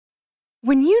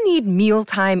When you need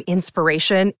mealtime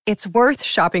inspiration, it's worth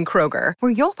shopping Kroger,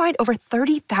 where you'll find over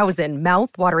 30,000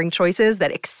 mouth-watering choices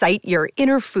that excite your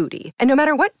inner foodie. And no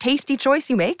matter what tasty choice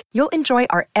you make, you'll enjoy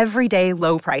our everyday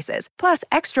low prices, plus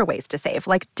extra ways to save,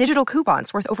 like digital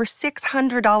coupons worth over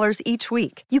 $600 each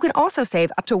week. You can also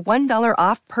save up to $1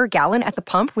 off per gallon at the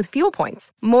pump with fuel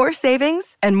points. More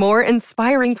savings and more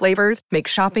inspiring flavors make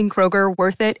shopping Kroger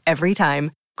worth it every time.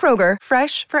 Kroger,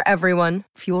 fresh for everyone.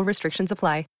 Fuel restrictions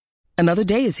apply. Another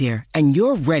day is here, and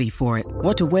you're ready for it.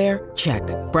 What to wear? Check.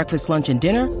 Breakfast, lunch, and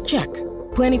dinner? Check.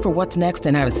 Planning for what's next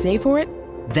and how to save for it?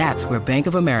 That's where Bank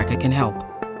of America can help.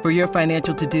 For your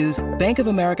financial to-dos, Bank of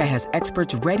America has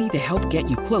experts ready to help get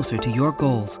you closer to your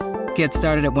goals. Get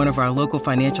started at one of our local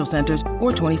financial centers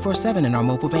or 24/7 in our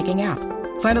mobile banking app.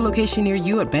 Find a location near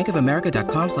you at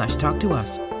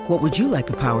bankofamerica.com/talktous. What would you like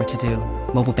the power to do?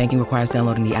 Mobile banking requires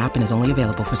downloading the app and is only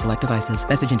available for select devices.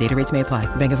 Message and data rates may apply.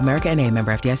 Bank of America N.A.,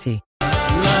 member FDIC.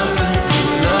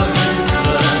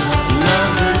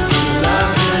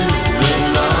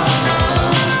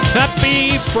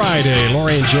 Happy Friday,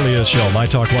 Lori and Julia's show, My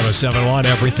Talk 107.1,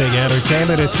 Everything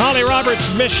Entertainment. It's Holly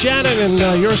Roberts, Miss Shannon,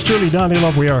 and yours truly, Donnie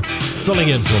Love. We are filling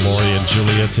in for Lori and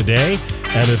Julia today.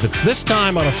 And if it's this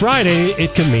time on a Friday,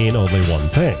 it can mean only one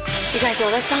thing. You guys know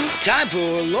that song? Time for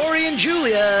Lori and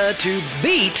Julia to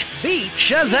beat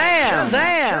Shazam.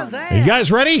 Are you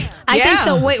guys ready? I think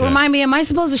so. Wait, remind me, am I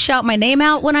supposed to shout my name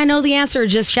out when I know the answer or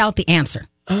just shout the answer?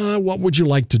 What would you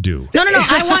like to do? No.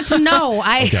 I want to know.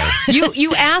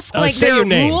 You ask like say there your are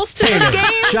name. rules to Say this your name.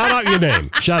 game? Shout out your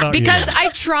name. Because I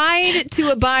tried to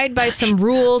abide by some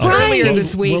rules Right. earlier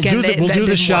this week. We'll do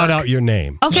the shout out your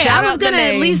name. Okay, Shout I was out the going to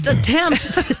at name. least attempt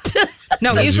to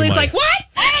No, usually it's like,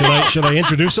 what? Should I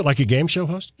introduce it like a game show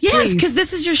host? yes, because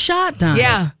this is your shot, Don.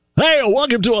 Yeah. Hey,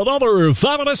 welcome to another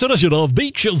fabulous edition of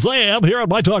Beat Shazam here on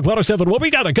My Talk 107. Well, we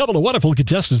got a couple of wonderful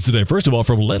contestants today. First of all,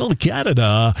 from Little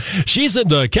Canada. She's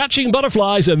into catching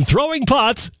butterflies and throwing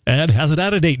pots and hasn't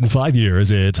had a date in 5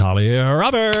 years. It's Holly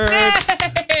Roberts.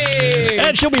 Hey.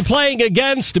 And she'll be playing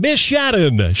against Miss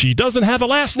Shannon. She doesn't have a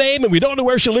last name, and we don't know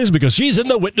where she lives because she's in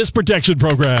the Witness Protection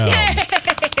Program.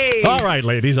 Hey. All right,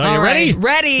 ladies, are you All ready?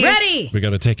 right, Ready. We're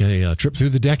going to take a trip through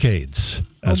the decades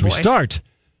as we start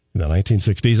in the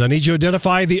 1960s. I need you to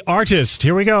identify the artist.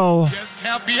 Here we go. Just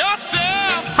help yourself.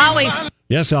 Holly,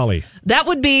 Yes, Ollie. that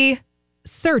would be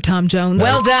Sir Tom Jones.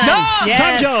 Well done. No.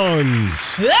 Tom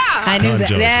Jones. I knew Tom that.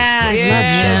 Jones is Yeah, great.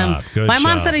 yeah. Good job. Good My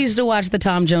mom job. said I used to watch the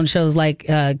Tom Jones shows like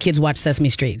kids watch Sesame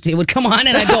Street. It would come on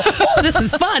and I'd go, oh, this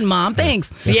is fun, Mom.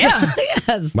 Thanks. Yeah.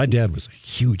 Yes. My dad was a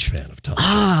huge fan of Tom Jones.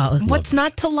 Oh, What's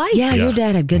not to like? yeah, your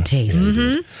dad had good taste.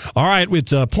 All right,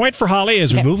 it's a point for Holly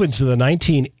as we move into the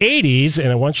 1980s,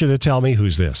 and I want you to tell me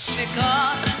who's this.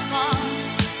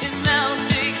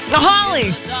 Holly,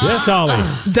 Yes, Holly.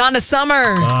 Donna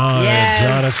Summer. Yes.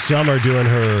 Donna Summer doing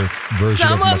her version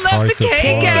Someone of left MacArthur the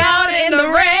cake Park. out in the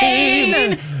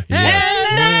rain. Yes.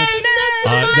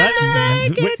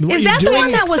 Is that the one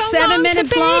that was So 7 long to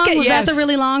minutes bake long? it, Was yes. that the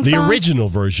really long The song? original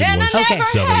version was Okay.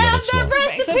 7 minutes long.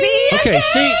 Recipe. Okay,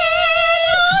 see,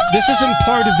 this isn't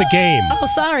part of the game. Oh,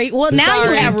 sorry. Well, now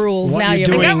Sorry. you have rules. What Now you're you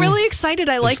doing- I got really excited.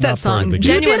 I like not that part of song. the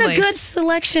game. You did Genuinely. a good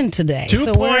selection today. 2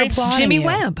 so we're points. applauding Jimmy you.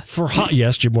 Webb. For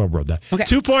yes, Jim Webb wrote that. Okay.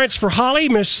 2 points for Holly.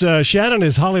 Miss Shannon,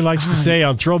 as Holly likes to say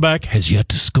on Throwback, has yet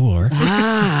to score.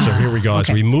 So here we go. As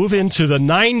we move into the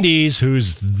 90s,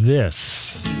 who's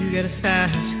this? You get a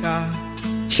fast car.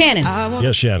 Shannon.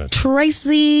 Yes, Shannon.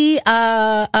 Tracy.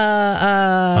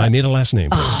 I need a last name,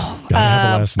 please. Gotta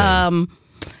have a last name.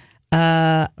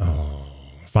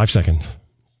 5 seconds.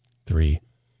 3,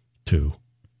 2,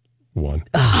 1.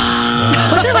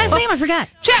 What's her last name? I forgot.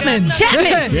 Chapman.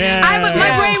 Yeah.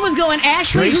 My brain was going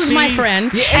Ashley, who's Tracy my friend,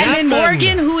 and then Chapman.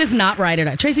 Morgan, who is not right at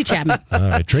all. Tracy Chapman. All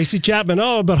right, Tracy Chapman.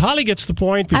 Oh, but Holly gets the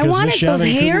point because I Miss wanted Shannon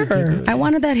those hair. couldn't get it. I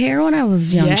wanted that hair when I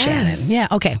was young, Yes. Shannon. Yeah,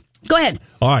 okay. Go ahead.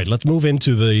 All right, let's move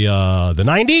into the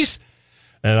 90s.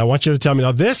 And I want you to tell me,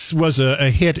 now this was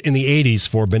a hit in the 80s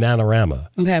for Bananarama.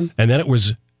 Okay. And then it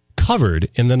was covered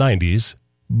in the 90s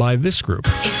by this group.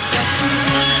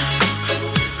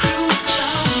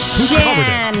 Who covered it?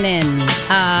 Shannon.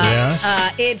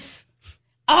 Yes. It's.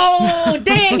 Oh,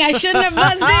 dang. I shouldn't have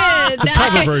buzzed in. The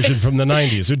cover version from the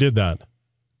 90s. Who did that?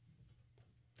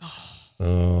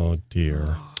 Oh,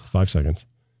 dear. 5 seconds.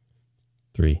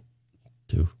 3,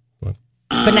 2, 1.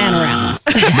 Bananarama.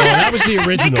 No, that was the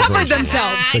original They covered version.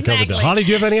 themselves. They covered them. Holly, do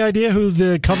you have any idea who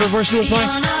the cover version was by?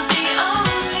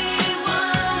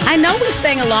 I know we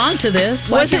sang along to this.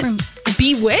 Why Was can't it rem-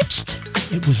 Bewitched?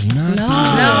 It was not. No,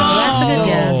 that's a good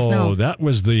guess. Oh, No. that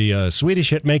was the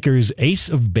Swedish hitmakers Ace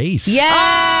of Base.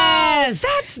 Yes. Yes.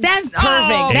 That's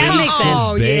perfect. That makes sense.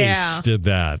 Oh, Ace of yeah. Base did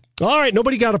that. All right,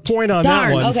 nobody got a point on Darn,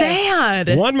 that one. okay.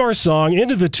 Sad. One more song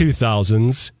into the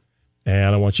 2000s,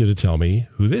 and I want you to tell me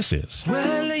who this is.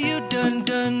 Well, you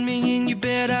done me and you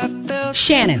bet I felt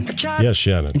Shannon. Yes,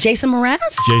 Shannon. Jason Mraz?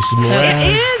 Jason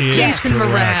Mraz. It is Jason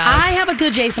correct. Mraz. I have a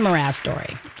good Jason Mraz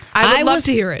story. I would love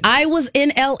to hear it. I was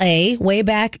in LA way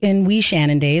back in wee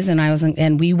Shannon days,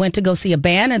 and we went to go see a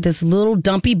band at this little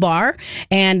dumpy bar.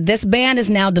 And this band is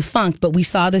now defunct, but we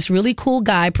saw this really cool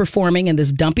guy performing in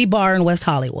this dumpy bar in West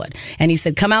Hollywood. And he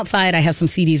said, "Come outside. I have some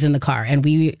CDs in the car." And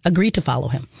we agreed to follow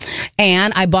him.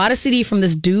 And I bought a CD from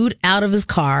this dude out of his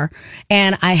car,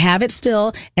 and I have it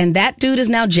still. And that dude is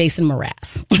now Jason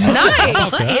Mraz. How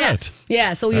about Nice. that?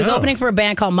 Yeah, so he was opening for a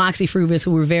band called Moxie Fruvis,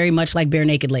 who were very much like Bare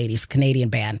Naked Ladies, a Canadian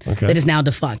band that is now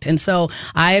defunct. And so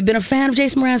I have been a fan of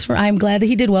Jason Mraz. I'm glad that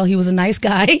he did well. He was a nice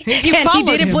guy. And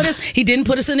he didn't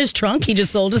put us in his trunk. He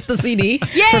just sold us the CD for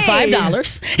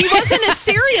 $5. He wasn't a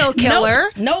serial killer.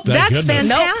 Nope. Thank That's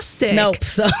goodness. fantastic. Nope.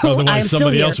 So Otherwise, I'm still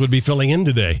somebody here. else would be filling in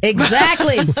today.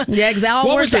 Exactly. Yeah, exactly. All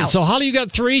What was worked it? out. So Holly, you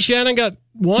got 3. Shannon got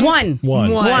 1?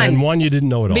 One. And 1 you didn't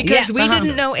know at all. Because Yeah, we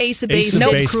didn't know Ace of Base Ace of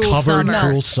did Base Cruel covered Summer.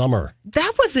 Cruel Summer.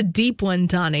 That was a deep one,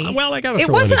 Donnie. Well, I got to It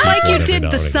throw in a wasn't deep like one you every did now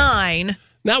the and again. sign.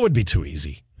 That would be too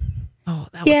easy. Oh,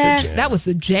 Yeah. that was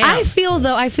a jam. I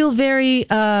feel very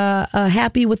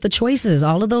happy with the choices.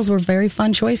 All of those were very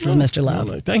fun choices, Mr.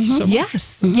 Love. Thank you so much.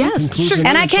 Yes, yes. Conclusion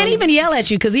And I number can't five. even yell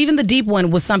at you because even the deep one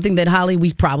was something that Holly,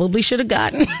 we probably should have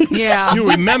gotten. Yeah. You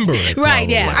remember it. Right,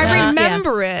 probably. yeah. I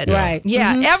remember it. Right.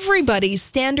 Yeah. Everybody's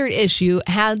standard issue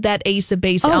had that Ace of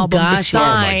Base Oh, album, gosh, The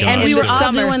yes. Sign. Oh, my God. And we in were the all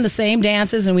summer. doing the same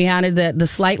dances, and we had the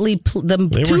slightly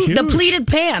the huge. pleated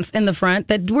pants in the front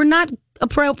that were not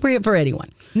appropriate for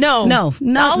anyone. No. No. A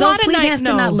Those lot of pleat pants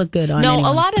did not look good on No,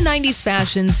 anyone. a lot of 90s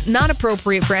fashions, not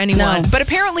appropriate for anyone. No. But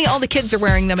apparently all the kids are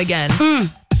wearing them again.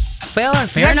 Fair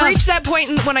I've enough. reached that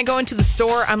point when I go into the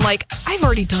store, I'm like, I've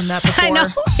already done that before. I know,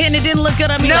 and it didn't look good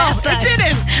on me No, last time. it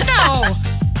didn't. No.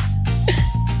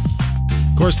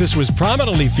 Of course, this was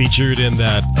prominently featured in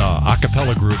that a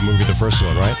cappella group movie, the first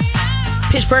one, right?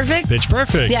 Pitch Perfect. Pitch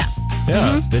Perfect. Yeah.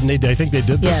 Yeah. Didn't they? I think they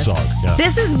did this Yes. song. Yeah.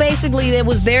 This is basically, it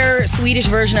was their Swedish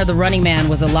version of the Running Man.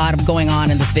 Was a lot of going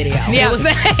on in this video. Yeah. It was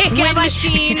Wind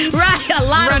machines. right? A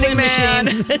lot Running of wind Man.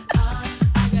 machines.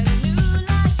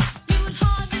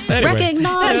 Anyway,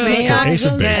 Recognize yeah, me. okay, Ace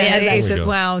of Base. Yeah, There we Ace of- go.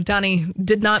 wow, Donnie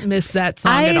did not miss that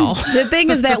song at all. The thing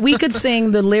is that we could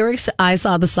sing the lyrics "I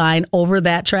Saw the Sign" over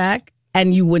that track,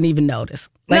 and you wouldn't even notice.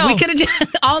 Like No. we could have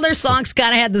just all their songs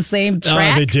kind of had the same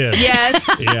track. Oh, they did. Yes.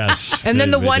 Yes. And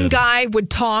then they the one did. guy would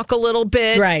talk a little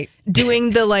bit. Right.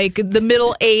 Doing the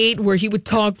middle 8 where he would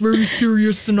talk very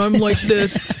serious and I'm like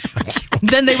this.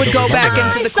 Then they would go back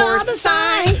into the chorus.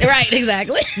 Right,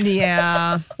 exactly.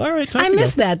 Yeah. All right. time I to go.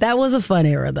 missed that. That was a fun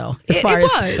era, though. As It far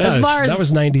was. as Yeah, as far as that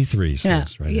was 93. So Yeah.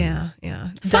 it's right. Yeah. Yeah.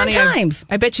 Fun Donnie, times.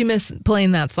 I bet you miss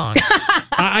playing that song.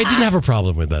 I didn't have a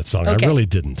problem with that song. Okay. I really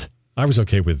didn't. I was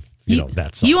okay with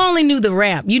that song. you only knew the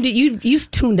ramp. You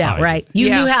tuned out, I right? did. You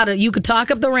Yeah. knew how to. You could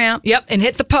talk up the ramp, Yep. And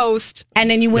hit the post. and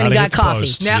then you went and Gotta got hit the coffee.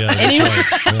 post. Yep. Yeah, And you-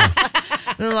 that's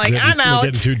right. And I'm like, Yeah. I'm We're out.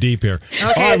 getting too deep here. Okay,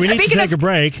 All right, we need to speaking take of- a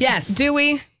break. Yes. Do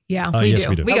we? Yeah, yes,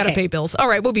 we do. We got to Okay. pay bills. All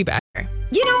right, we'll be back.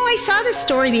 You know, I saw this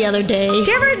story the other day. Did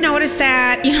you ever notice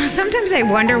that? You know, sometimes I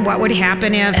wonder what would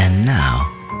happen if And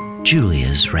now,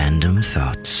 Julia's random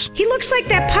thoughts. he looks like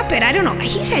that puppet. I don't know.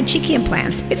 He's had cheeky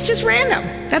implants. It's just random.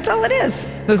 That's all it is.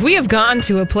 Look, we have gone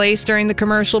to a place during the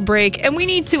commercial break, and we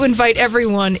need to invite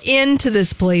everyone into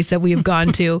this place that we have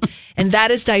gone to, and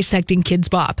that is Dissecting Kids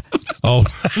Bop. Oh,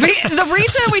 The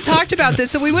reason we talked about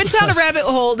this, so we went down a rabbit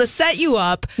hole to set you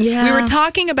up. Yeah. We were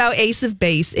talking about Ace of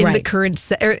Base in the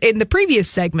Right. in the previous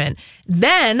segment.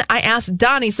 Then I asked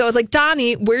Donnie, so I was like,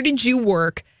 Donnie, where did you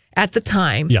work at the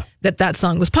time Yeah. that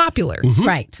song was popular?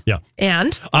 Right. yeah.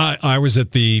 And I was at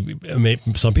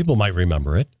some people might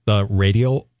remember it, the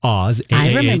Radio Oz,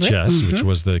 I remember it. AAHS, which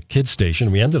was the kids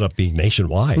station. We ended up being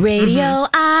nationwide. Radio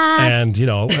Oz. And,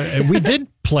 and we did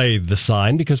play The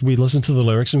Sign because we listened to the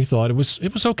lyrics and we thought it was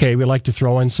okay. We like to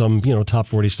throw in some, top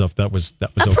 40 stuff that was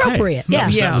Appropriate, okay. yeah.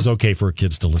 That was okay for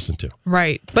kids to listen to.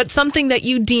 right, but something that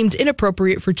you deemed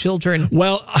inappropriate for children.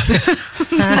 Well,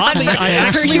 oddly, I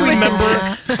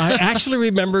actually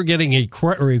remember getting a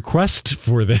request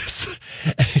for this.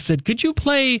 I said, "Could you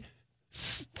play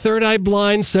Third Eye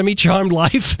Blind, Semi-Charmed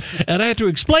Life?" And I had to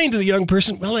explain to the young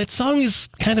person, well, that song is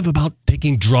kind of about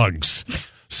taking drugs.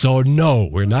 So no,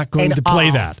 we're not going to play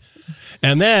that.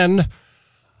 And then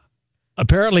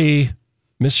apparently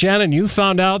Miss Shannon, you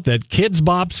found out that Kids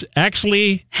Bops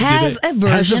actually has a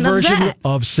version of that.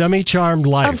 Of Semi-Charmed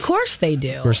Life. Of course they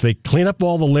do. Of course, they clean up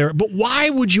all the lyrics. But why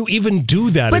would you even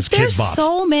do that as Kids Bops? But there's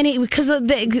so many, because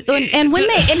and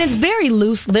it's very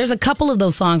loose. There's a couple of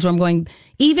those songs where I'm going,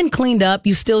 even cleaned up,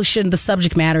 you still shouldn't, the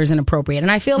subject matter is inappropriate. And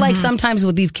I feel like sometimes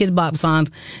with these Kids Bop songs,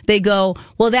 they go,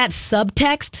 well, that's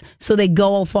subtext, so they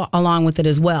go along with it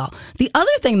as well. The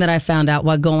other thing that I found out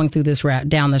while going through this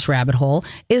down this rabbit hole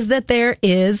is that there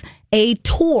is a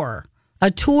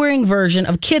touring version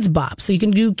of Kids Bop. So you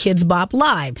can do Kids Bop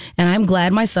live. And I'm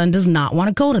glad my son does not want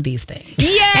to go to these things.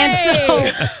 Yay! And so,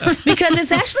 because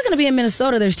it's actually going to be in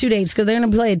Minnesota, there's 2 dates, because they're going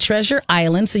to play at Treasure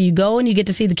Island. So you go and you get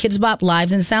to see the Kids Bop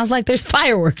live, and it sounds like there's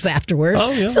fireworks afterwards.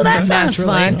 Oh, yeah. So that sounds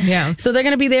fun. Yeah. So they're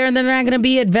going to be there, and then they're going to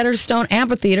be at Vetterstone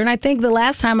Amphitheater. And I think the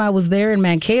last time I was there in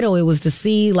Mankato, it was to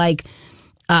see like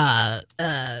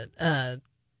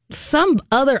some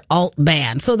other alt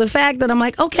band. So the fact that I'm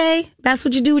like, okay, that's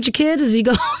what you do with your kids is you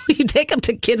go, you take them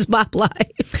to Kids Bop Live.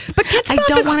 But Kids Bop I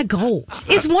don't want to go.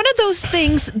 It's one of those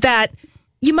things that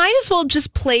you might as well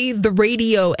just play the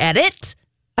radio edit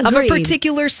of a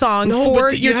particular song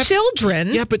for your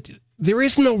children. Yeah, but there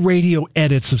is no radio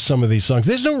edits of some of these songs.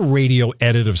 There's no radio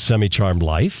edit of Semi-Charmed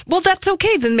Life. Well, that's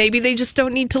okay. Then maybe they just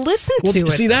don't need to listen to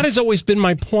it. See, that has always been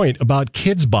my point about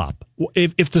Kids Bop.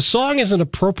 If the song isn't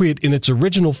appropriate in its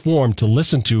original form to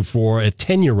listen to for a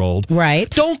 10-year-old, right,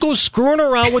 don't go screwing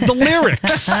around with the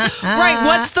lyrics. Right.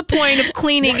 What's the point of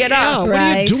cleaning it up? What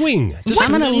are you doing? Just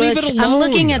leave it alone. I'm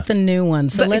looking at the new one.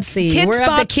 So let's see. We're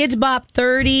up to Kids Bop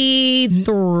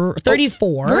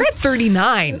 34. We're at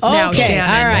 39 now, okay. Shannon.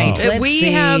 All right. Wow.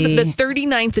 We have the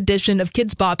 39th edition of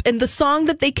Kids Bop. And the song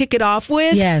that they kick it off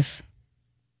with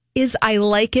is I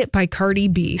Like It by Cardi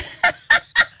B.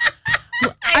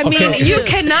 I mean, you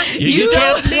cannot. You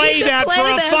can't play that for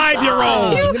a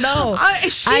 5-year-old. No,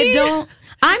 I don't.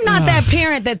 I'm not that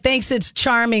parent that thinks it's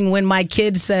charming when my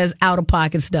kid says out of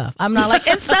pocket stuff. I'm not like,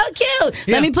 it's so cute.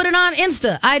 Let me put it on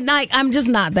Insta. I'm just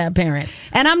not that parent.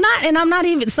 And I'm not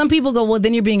even, some people go, well,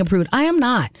 then you're being a prude. I am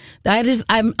not.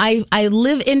 I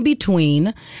live in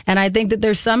between. And I think that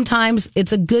there's sometimes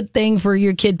it's a good thing for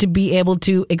your kid to be able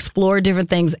to explore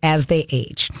different things as they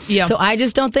age. Yeah. So I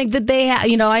just don't think that they have,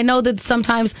 I know that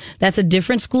sometimes that's a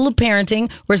different school of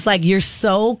parenting where it's like, you're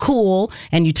so cool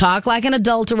and you talk like an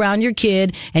adult around your kid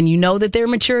and you know that they're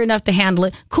mature enough to handle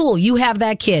it. Cool. You have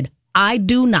that kid. I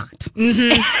do not.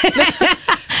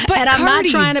 But I'm not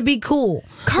trying to be cool.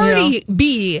 Cardi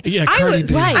B. Yeah, Cardi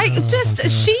B. Right.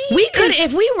 We could,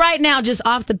 if we right now just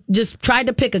tried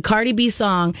to pick a Cardi B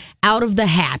song out of the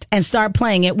hat and start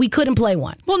playing it, we couldn't play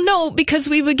one. Well, no, because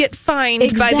we would get fined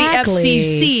by the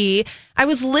FCC. I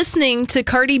was listening to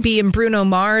Cardi B and Bruno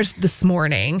Mars this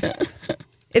morning.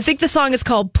 I think the song is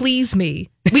called Please Me.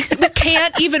 We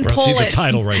can't even pull it. See the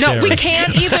title right there. No, we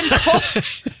can't even pull.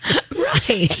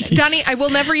 Right. Donnie, I will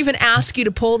never even ask you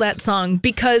to pull that song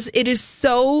because it is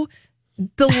so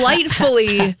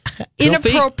delightfully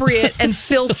inappropriate and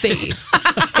filthy.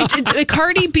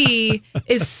 Cardi B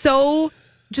is so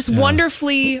just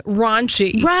wonderfully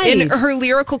raunchy in her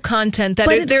lyrical content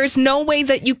that there's no way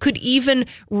that you could even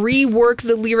rework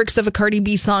the lyrics of a Cardi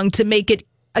B song to make it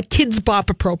a Kids Bop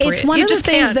appropriate. It's one of the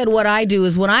things that what I do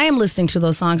is when I am listening to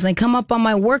those songs and they come up on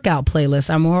my workout playlist,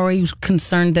 I'm always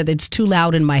concerned that it's too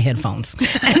loud in my headphones.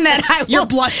 And that you're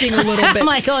blushing a little bit. I'm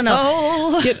like, oh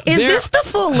no. Is this the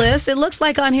full list? It looks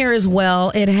like on here as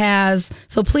well. It has,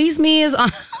 so Please Me is on.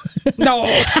 No,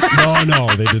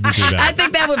 they didn't do that. I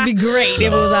think that would be great if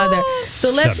it was on there. So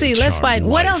let's see. Let's find.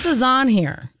 What else is on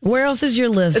here? Where else is your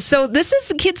list? So this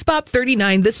is Kids Bop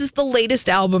 39. This is the latest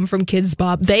album from Kids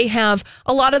Bop. They have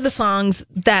a lot of the songs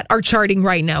that are charting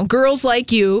right now. Girls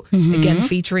Like You, again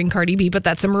featuring Cardi B, but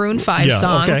that's a Maroon 5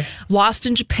 song. Okay. Lost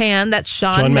in Japan, that's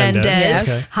Shawn Mendes.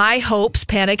 Yes. High Hopes,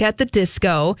 Panic at the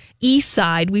Disco. East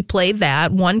Side, we played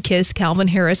that. One Kiss, Calvin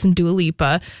Harris and Dua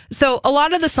Lipa. So a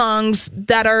lot of the songs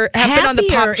that have been on the pop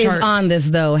charts. Happier is on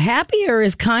this, though. Happier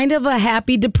is kind of a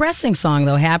happy, depressing song,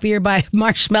 though. Happier by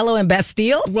Marshmello and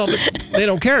Bastille. Well, they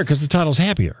don't care because the title's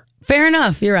Happier. Fair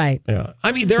enough. You're right. Yeah.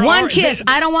 I mean, One Kiss.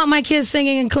 I don't want my kids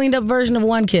singing a cleaned up version of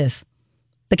One Kiss.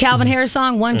 The Calvin Harris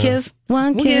song, One Kiss.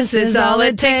 One kiss is all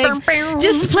it takes.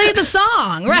 Just play the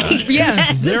song, right?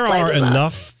 Yes. There are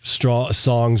enough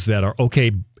songs that are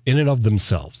okay in and of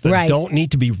themselves that don't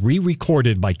need to be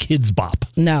re-recorded by Kids Bop.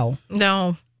 No.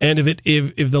 And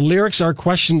if the lyrics are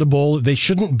questionable, they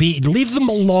shouldn't be. Leave them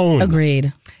alone.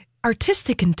 Agreed.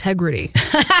 Artistic integrity.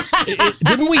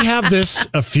 Didn't we have this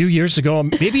a few years ago?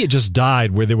 Maybe it just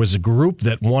died, where there was a group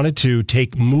that wanted to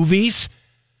take movies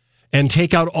and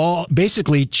take out all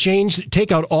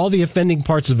the offending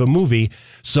parts of a movie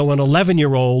so an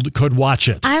 11-year-old could watch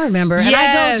it. I remember. And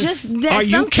I go, Are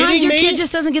you kidding your me? kid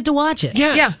just doesn't get to watch it.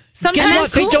 Yeah. Sometimes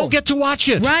Guess what? They don't get to watch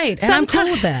it. Right. And I'm cool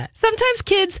with that. Sometimes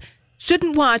kids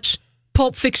shouldn't watch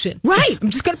Pulp Fiction. Right. I'm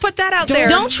just going to put that out there.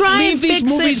 Don't try and these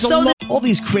fix movies it so that All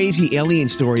these crazy alien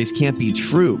stories can't be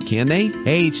true, can they?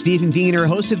 Hey, it's Stephen Diener,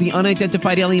 host of the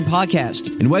Unidentified Alien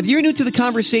Podcast. And whether you're new to the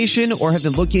conversation or have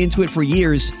been looking into it for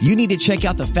years, you need to check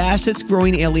out the fastest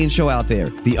growing alien show out there,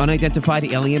 the Unidentified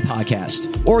Alien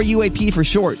Podcast, or UAP for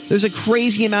short. There's a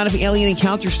crazy amount of alien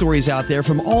encounter stories out there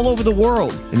from all over the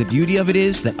world. And the beauty of it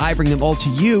is that I bring them all to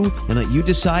you and let you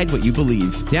decide what you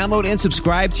believe. Download and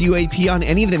subscribe to UAP on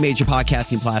any of the major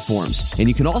podcasting platforms. And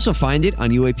you can also find it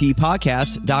on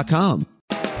UAPpodcast.com.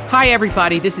 Hi,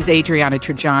 everybody. This is Adriana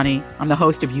Trajani. I'm the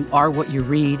host of You Are What You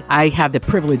Read. I have the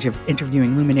privilege of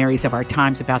interviewing luminaries of our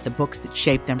times about the books that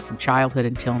shaped them from childhood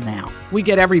until now. We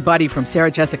get everybody from Sarah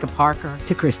Jessica Parker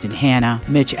to Kristen Hanna,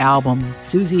 Mitch Albom,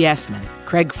 Susie Essman,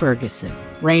 Craig Ferguson,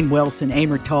 Rainn Wilson,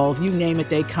 Amor Tolls, you name it,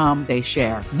 they come, they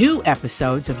share. New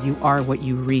episodes of You Are What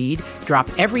You Read drop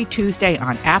every Tuesday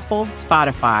on Apple,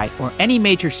 Spotify, or any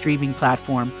major streaming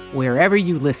platform wherever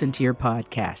you listen to your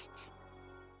podcasts.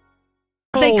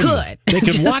 they could. They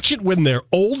could watch it when they're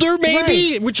older,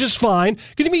 maybe, Right. which is fine.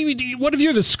 What if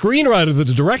you're the screenwriter, the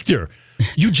director?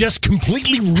 You just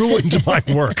completely ruined my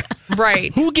work.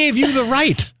 Right. Who gave you the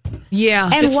right? Yeah.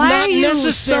 And It's why not are you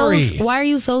necessary. why are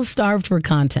you so starved for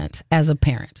content as a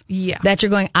parent? Yeah. That you're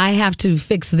going, I have to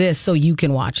fix this so you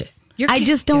can watch it. I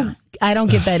just don't. I don't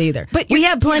get that either. But we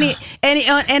have plenty,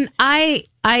 and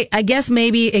I guess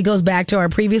maybe it goes back to our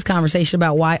previous conversation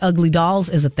about why Ugly Dolls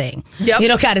is a thing.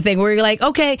 Yep. Kind of thing where you're like,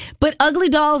 okay, but Ugly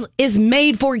Dolls is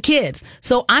made for kids,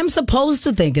 so I'm supposed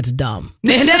to think it's dumb,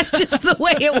 and that's just the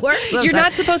way it works. Sometimes. You're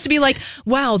not supposed to be like,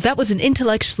 wow, that was an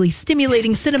intellectually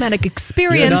stimulating cinematic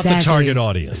experience. You're not the Exactly. target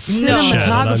audience. Cinematographer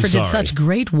Shannon, I'm did sorry. such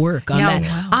great work on Yeah, that.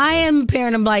 wow. I am a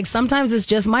parent. I'm like, sometimes it's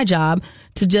just my job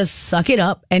to just suck it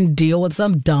up and deal with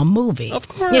some dumb movie. Of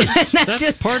course. That's That's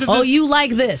just, part of the- you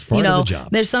like this. part of the job.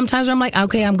 There's sometimes where I'm like,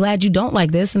 okay, I'm glad you don't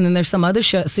like this. And then there's some other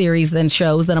series then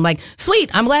shows that I'm like, sweet,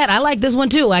 I'm glad I like this one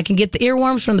too. I can get the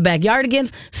earworms from the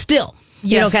backyardigans still.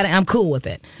 Yes. I'm cool with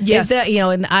it. Yes.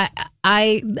 And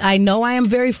I know I am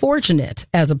very fortunate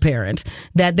as a parent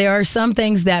that there are some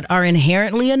things that are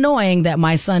inherently annoying that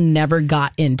my son never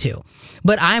got into.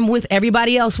 But I'm with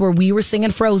everybody else where we were singing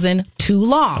Frozen too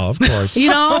long. Oh, of course.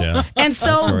 And Of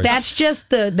so course. that's just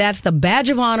the badge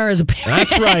of honor as a parent.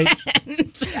 That's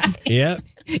right. Yeah.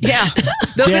 Yeah.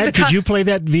 Those are Dad, the could you play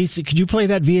that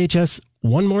VHS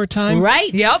one more time?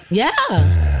 Right? Yep. Yeah.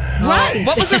 Right.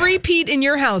 What was a repeat in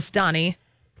your house, Donnie?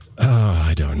 Oh,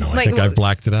 I don't know. I think I've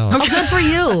blacked it out. Oh, good for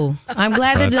you. I'm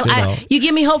glad But, that you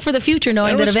give me hope for the future,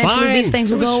 knowing that was eventually fine. these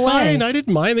things will It was go away. fine. I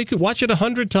didn't mind. They could watch it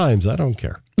 100 times. I don't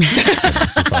care.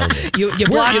 You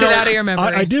blocked it out of your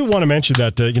memory. I do want to mention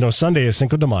that Sunday is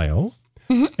Cinco de Mayo.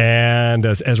 Mm-hmm. And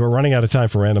as we're running out of time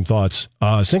for random thoughts,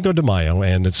 Cinco de Mayo,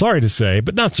 and it's sorry to say,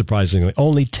 but not surprisingly,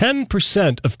 only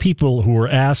 10% of people who were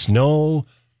asked know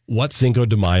what Cinco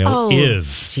de Mayo is.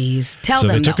 Jeez, tell so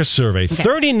them. they took a survey.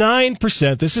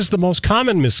 39%, this is the most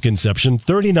common misconception,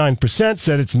 39%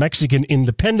 said it's Mexican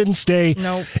Independence Day.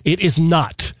 Nope. It is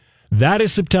not. That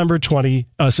is September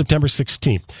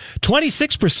 16th.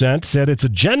 26% said it's a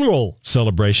general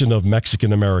celebration of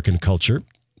Mexican-American culture.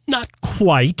 Not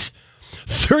quite.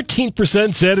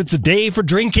 13% said it's a day for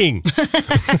drinking.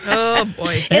 Oh,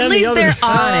 boy. At least they're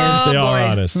honest. They are boy.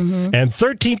 honest. Mm-hmm. And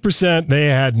 13%, they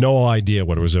had no idea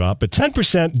what it was about. But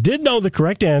 10% did know the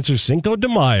correct answer. Cinco de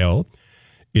Mayo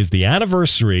is the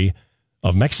anniversary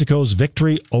of Mexico's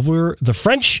victory over the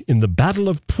French in the Battle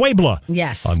of Puebla.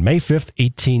 Yes. On May 5th,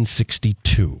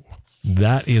 1862.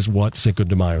 That is what Cinco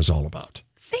de Mayo is all about.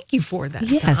 Thank you for that,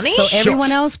 Yes. Donnie. So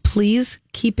everyone else, please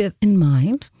keep it in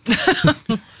mind.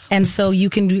 And so you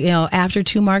can, after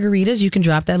 2 margaritas, you can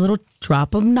drop that little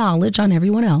drop of knowledge on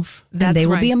everyone else. That's and they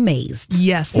will right. be amazed.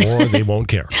 Yes. Or they won't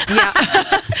care. Yeah.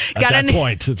 At that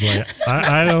point, it's like,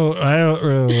 I don't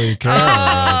really care.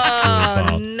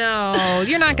 Oh, no.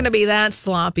 You're not going to be that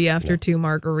sloppy after 2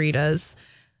 margaritas.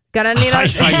 Got any of I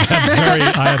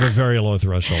that? have a very low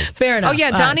threshold. Fair enough. Oh, yeah.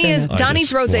 All right, Donnie's fair enough.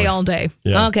 Donnie's rosé all day.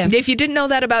 Yeah. Okay. If you didn't know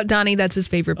that about Donnie, that's his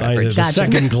favorite beverage. The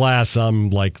second glass, I'm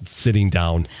like sitting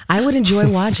down. I would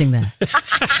enjoy watching that.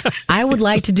 I would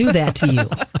like to do that to you.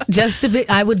 Just a bit.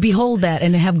 I would behold that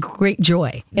and have great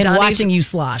joy in Donnie's watching you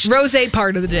slosh. Rosé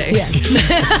part of the day. Yes.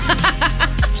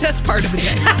 That's part of the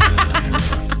day.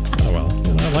 Oh,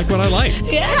 well, I like what I like.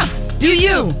 Yeah. Do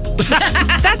you?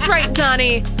 That's right,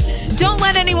 Donnie. Don't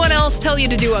let anyone else tell you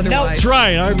to do otherwise. That's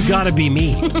right. I've got to be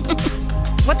me.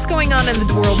 What's going on in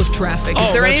the world of traffic?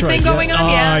 Is there that's anything right. going on?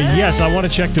 Yeah. Yes, I want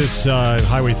to check this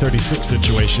Highway 36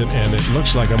 situation, and it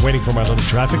looks like I'm waiting for my little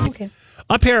traffic. Okay.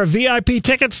 A pair of VIP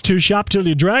tickets to Shop Till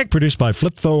You Drag, produced by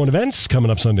Flip Phone Events,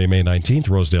 coming up Sunday, May 19th,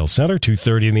 Rosedale Center,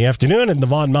 2:30 in the afternoon in the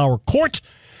Von Mauer Court.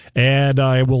 And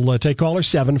I will take caller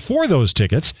 7 for those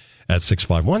tickets at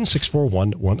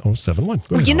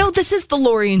 651-641-1071. Well, you know, this is the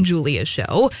Lori and Julia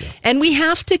show, and we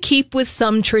have to keep with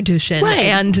some tradition. Right.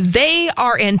 And they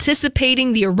are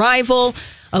anticipating the arrival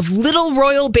of little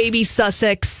royal baby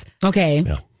Sussex. Okay.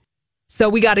 Yeah. So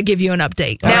we got to give you an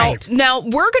update. Now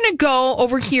we're going to go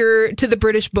over here to the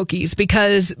British bookies,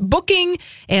 because booking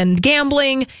and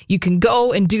gambling, you can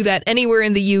go and do that anywhere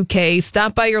in the UK.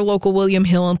 Stop by your local William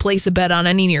Hill and place a bet on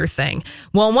any near thing.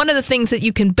 Well, one of the things that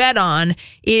you can bet on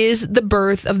is the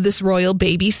birth of this royal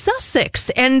baby Sussex.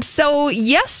 And so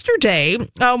yesterday,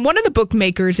 one of the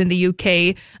bookmakers in the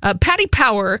UK, Paddy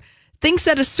Power, thinks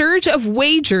that a surge of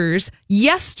wagers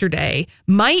yesterday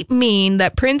might mean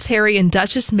that Prince Harry and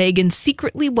Duchess Meghan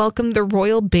secretly welcomed the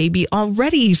royal baby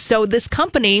already. So this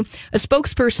company, a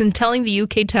spokesperson telling the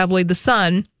UK tabloid The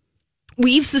Sun,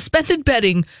 we've suspended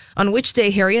betting on which day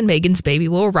Harry and Meghan's baby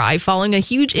will arrive following a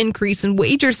huge increase in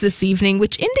wagers this evening,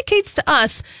 which indicates to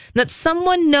us that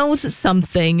someone knows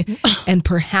something and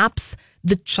perhaps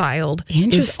the child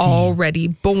is already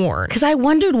born. Because I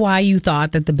wondered why you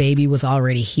thought that the baby was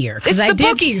already here. It's the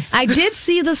bookies. I did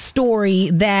see the story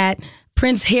that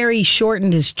Prince Harry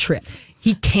shortened his trip.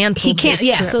 He canceled his trip.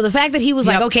 Yeah, so the fact that he was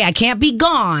like, okay, I can't be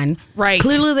gone. Right.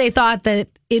 Clearly they thought that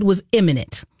it was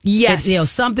imminent. Yes. That,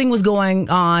 something was going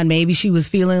on. Maybe she was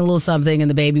feeling a little something and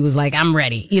the baby was like, I'm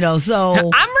ready. So I'm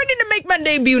ready to make my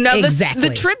debut. Now, exactly.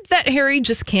 the trip that Harry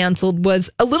just canceled was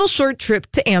a little short trip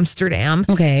to Amsterdam.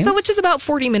 Okay. So, which is about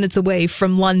 40 minutes away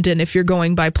from London if you're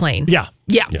going by plane. Yeah.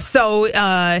 So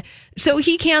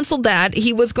he canceled that.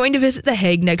 He was going to visit The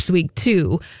Hague next week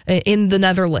too, in the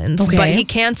Netherlands, but he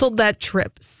canceled that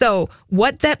trip. So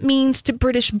what that means to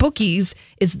British bookies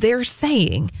is they're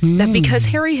saying that because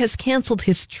Harry has canceled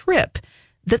his trip,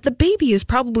 that the baby is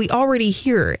probably already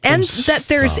here, and that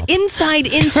there's inside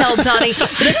intel, Donnie.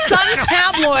 The Sun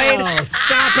tabloid. Oh,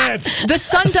 stop it! The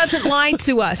Sun doesn't lie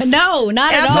to us. No,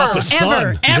 not at all. Not the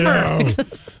Sun. Ever. No.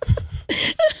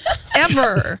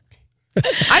 Ever.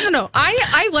 I don't know.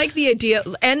 I like the idea.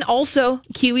 And also,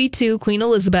 QE2, Queen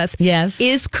Elizabeth,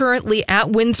 is currently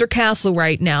at Windsor Castle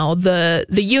right now. The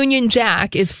Union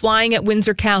Jack is flying at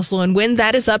Windsor Castle, and when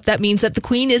that is up, that means that the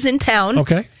Queen is in town.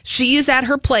 Okay. She is at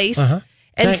her place.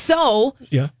 And so,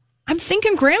 I'm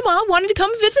thinking Grandma wanted to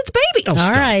come visit the baby. Oh,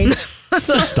 all right.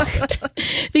 So stop it.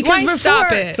 Because Why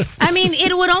stop it? I mean,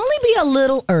 it would only be a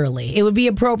little early. It would be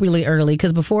appropriately early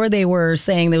because before they were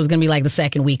saying there was going to be like the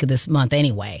second week of this month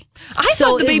anyway. I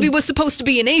thought the baby was supposed to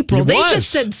be in April. They just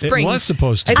said spring. It was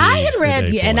supposed to be. I had read,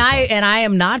 in April, and I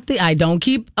am not I don't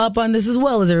keep up on this as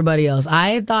well as everybody else.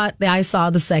 I thought that I saw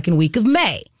the second week of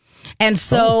May. And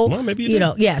so, maybe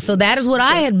so that is what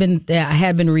I had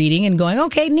been reading and going,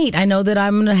 okay, neat. I know that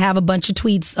I'm going to have a bunch of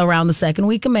tweets around the second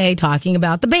week of May talking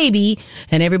about the baby,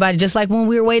 and everybody, just like when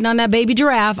we were waiting on that baby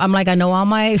giraffe, I'm like, I know all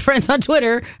my friends on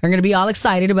Twitter are going to be all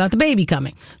excited about the baby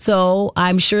coming. So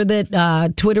I'm sure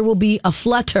that Twitter will be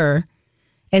aflutter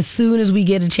as soon as we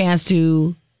get a chance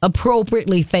to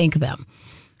appropriately thank them.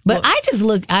 But I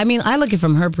look at it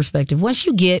from her perspective. Once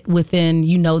you get within,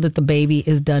 that the baby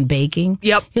is done baking.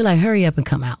 Yep. You're like, hurry up and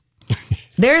come out.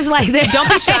 There's like, don't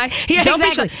be shy. Yeah, don't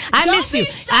exactly. Be shy. I miss you.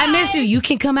 I miss you. You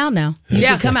can come out now. You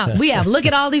can come out. Look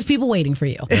at all these people waiting for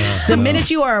you. The minute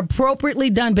you are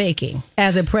appropriately done baking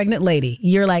as a pregnant lady,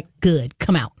 you're like, good,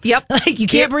 come out. Yep. Like you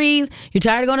can't breathe. You're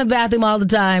tired of going to the bathroom all the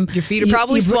time. Your feet are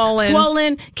probably swollen.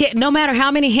 Swollen. No matter how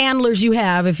many handlers you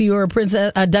have, if you are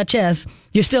a duchess,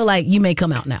 you're still like, you may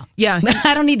come out now. Yeah.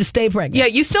 I don't need to stay pregnant. Yeah,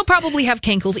 you still probably have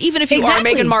cankles, even if you are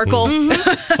Meghan Markle.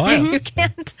 Mm-hmm. Oh, yeah. You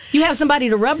can't. You have somebody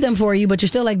to rub them for you, but you're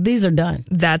still like, these are done.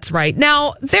 That's right.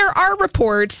 Now, there are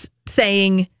reports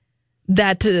saying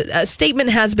that a statement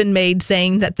has been made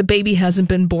saying that the baby hasn't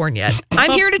been born yet.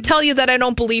 I'm here to tell you that I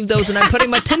don't believe those, and I'm putting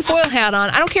my tinfoil hat on.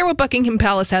 I don't care what Buckingham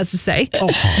Palace has to say.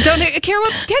 Don't care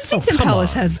what Kensington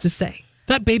Palace has to say.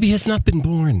 That baby has not been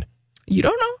born. You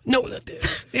don't know? No,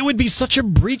 it would be such a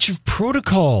breach of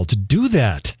protocol to do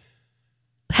that.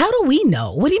 How do we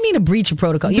know? What do you mean a breach of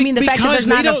protocol? You mean the fact that there's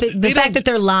not the fact that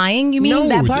they're lying? You mean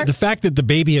that part? The fact that the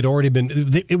baby had already been,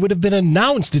 it would have been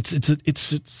announced.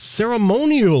 It's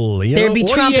ceremonial. There'd be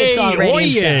trumpets already.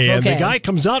 And stuff. Okay. And the guy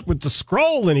comes out with the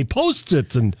scroll and he posts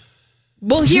it and.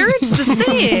 Well, here's the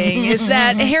thing, is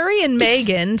that Harry and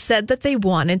Meghan said that they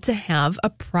wanted to have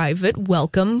a private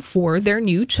welcome for their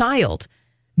new child.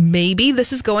 Maybe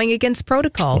this is going against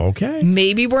protocol. Okay.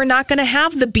 Maybe we're not going to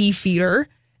have the beefeater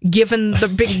given the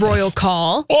big royal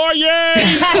call. Oh, yay!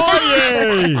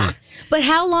 Oh, yay! But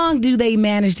how long do they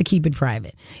manage to keep it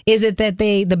private? Is it that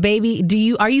the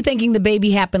baby, are you thinking the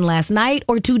baby happened last night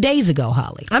or 2 days ago,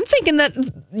 Holly? I'm thinking that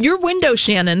your window,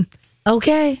 Shannon,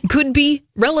 okay, could be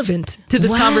relevant to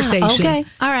this conversation. Okay,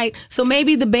 all right. So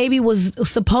maybe the baby was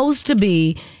supposed to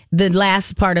be the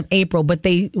last part of April, but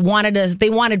they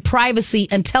wanted privacy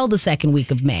until the second week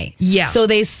of May. Yeah. So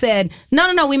they said,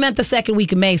 no, we meant the second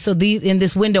week of May. So in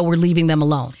this window, we're leaving them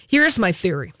alone. Here's my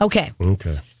theory. Okay.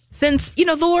 Since,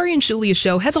 the Lori and Julia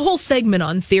show has a whole segment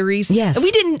on theories. Yes.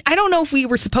 And I don't know if we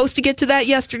were supposed to get to that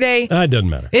yesterday. It doesn't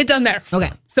matter. It doesn't matter.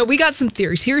 Okay. So we got some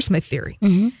theories. Here's my theory.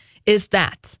 Is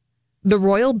that the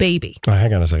royal baby. Oh,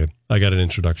 hang on a second. I got an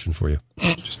introduction for you.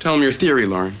 Just tell them your theory,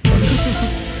 Lauren.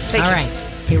 All right.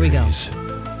 Here we go.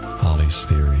 Holly's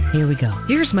theory. Here we go.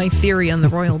 Here's my theory on the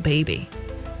royal baby.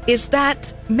 Is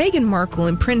that Meghan Markle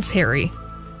and Prince Harry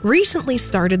recently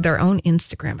started their own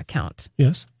Instagram account.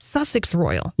 Yes. Sussex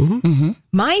Royal.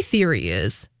 My theory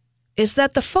is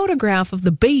that the photograph of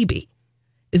the baby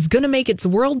is going to make its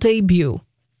world debut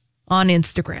on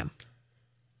Instagram.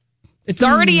 It's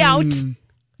already out.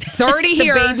 It's already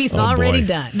here. The baby's already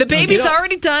done. The baby's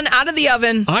already done, out of the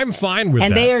oven. I'm fine with that.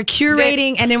 And they are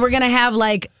curating, and then we're going to have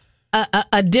like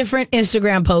a different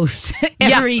Instagram post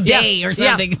every day or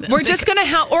something. Yeah. We're just going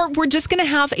to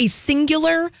have a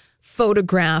singular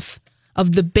photograph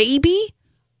of the baby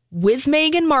with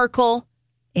Meghan Markle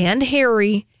and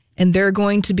Harry, and they're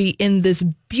going to be in this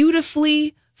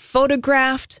beautifully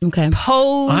photographed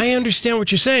pose. I understand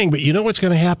what you're saying, but you know what's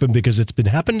going to happen, because it's been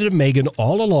happening to Meghan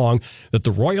all along, that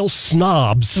the royal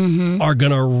snobs are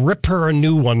going to rip her a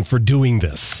new one for doing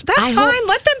this. That's fine.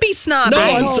 Let them be snobby.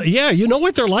 Yeah, you know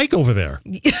what they're like over there.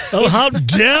 Oh, how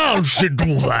dare she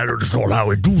do that? It's not how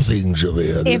we do things over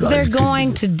here. If they're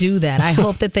going to do that, I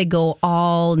hope that they go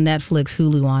all Netflix,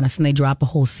 Hulu on us, and they drop a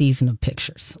whole season of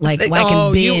pictures. Like I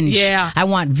can binge. I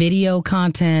want video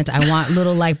content. I want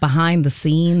little behind the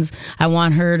scenes. I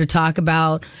want her to talk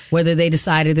about whether they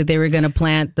decided that they were going to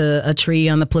plant a tree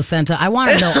on the placenta. I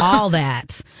want to know all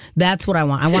that. That's what I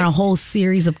want. I want a whole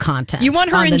series of content. You want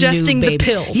her ingesting the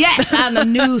pills. Yes, on the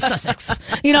new Sussex.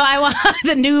 I want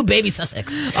the new baby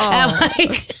Sussex.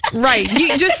 Right.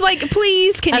 You just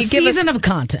please, can you give us a season of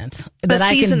content that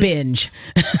I can binge?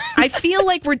 I feel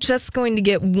like we're just going to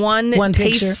get one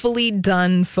tastefully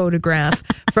done photograph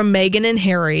from Meghan and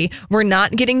Harry. We're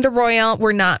not getting the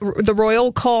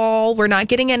royal call. We're not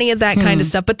getting any of that kind of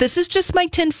stuff. But this is just my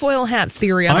tinfoil hat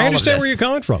theory on all of this. I understand where you're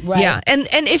coming from. Right. Yeah. And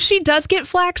if she does get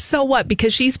flack, so what?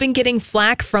 Because she's been getting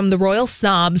flack from the royal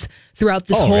snobs throughout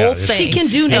this whole thing. She can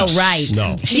do no right.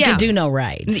 No. She can do no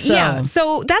right. So. Yeah.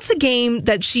 So that's a game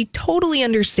that she totally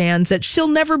understands that she'll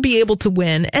never be able to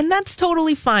win. And that's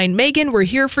totally fine. Meghan, we're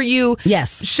here for you.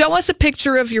 Yes. Show us a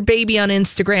picture of your baby on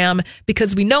Instagram,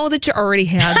 because we know that you already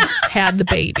had the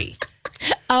baby.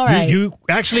 All right. You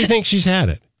actually think she's had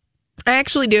it? I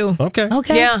actually do. Okay.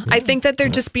 Yeah. I think that they're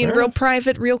just being real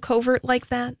private, real covert like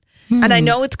that. And I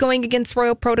know it's going against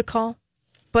royal protocol,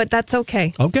 but that's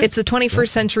okay. Okay. It's the 21st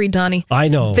century, Donnie. I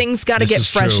know. Things got to get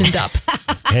freshened up.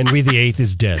 Henry VIII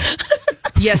is dead.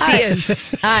 Yes, he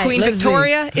is. Queen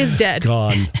Victoria is dead.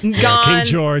 Gone. Yeah, King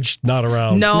George, not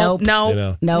around. No.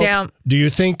 Yeah. Do you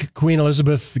think Queen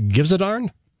Elizabeth gives a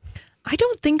darn? I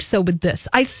don't think so with this.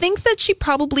 I think that she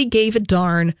probably gave a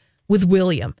darn with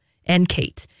William and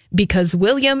Kate, because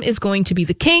William is going to be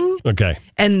the king. Okay.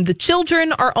 And the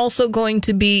children are also going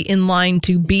to be in line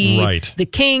to be the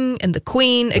king and the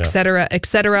queen, et cetera, et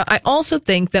cetera. I also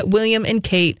think that William and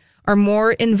Kate are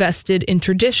more invested in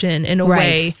tradition in a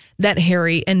way that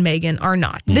Harry and Meghan are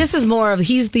not. This is more of,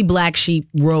 he's the black sheep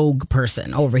rogue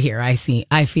person over here. I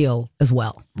feel as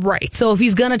well. Right. So if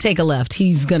he's going to take a left,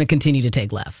 he's going to continue to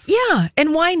take lefts. Yeah.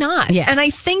 And why not? Yes. And I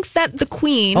think that the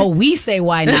queen. Oh, we say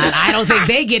why not. I don't think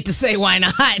they get to say why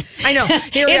not. I know.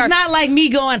 It's not like me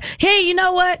going, hey, you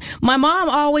know what? My mom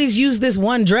always used this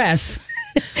one dress.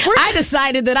 I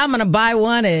decided that I'm going to buy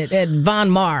one at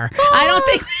Von Mar. I don't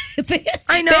think.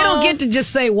 I know. They don't get to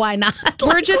just say why not. We're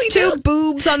like just we two do.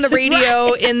 boobs on the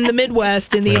radio in the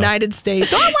Midwest in the United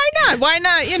States. Oh, why not? Why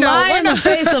not? You know, Fly why in the not?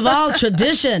 face of all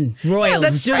tradition, royals. Yeah,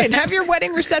 that's right. Have your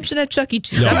wedding reception at Chuck E.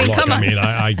 Cheese. No, I mean, look, come on. I mean,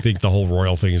 I think the whole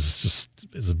royal thing is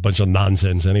a bunch of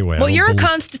nonsense anyway. Well, you're a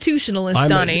constitutionalist,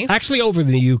 Donnie. Actually, over in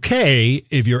the UK,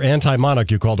 if you're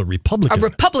anti-monarch, you're called a Republican. A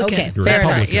Republican. Okay, You're a fair enough.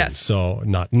 Republican. Yes. So,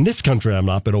 not in this country, I'm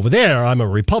not, but over there, I'm a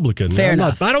Republican. Fair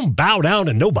enough. I don't bow down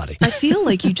to nobody. I feel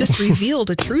like you just revealed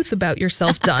a truth about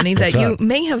yourself, Donnie, that What's you that?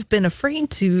 may have been afraid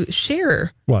to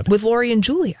share What? with Lori and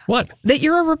Julia. What? That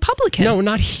you're a Republican. No,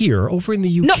 not here. Over in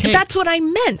the UK. No, that's what I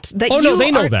meant. That Oh, you no,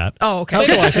 they know are- that. Oh, okay.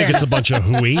 They know I think it's a bunch of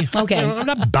hooey. Okay. You know, I'm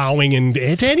not bowing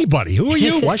to anybody. Who are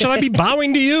you? Why should I be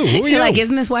bowing to you? Who are you? You're like,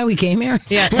 isn't this why we came here?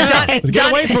 Yeah.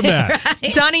 Get away from that.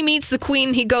 Donnie meets the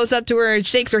queen. He goes up to her and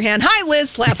shakes her hand. Hi, Liz.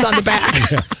 Slaps on the back.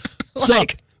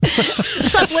 Sup?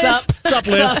 Sup, Liz? Sup,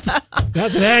 Liz?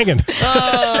 How's it hanging?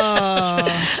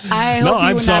 I hope No, you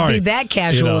I'm would sorry. not be that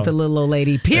casual You know. with the little old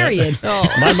lady, period.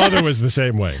 My mother was the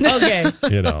same way. Okay.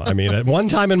 You know, I mean, at one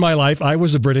time in my life, I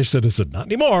was a British citizen. Not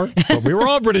anymore, but we were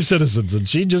all British citizens, and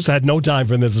she just had no time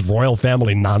for this royal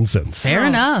family nonsense. Fair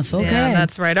enough. Okay. Yeah,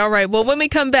 that's right. All right. Well, when we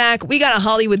come back, we got a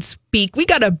Hollywood Speak. We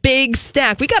got a big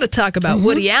stack. We got to talk about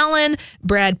Woody Allen,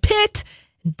 Brad Pitt,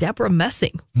 and Deborah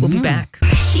Messing. We'll be back.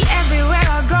 See, everywhere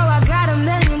I go, I got a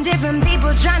million different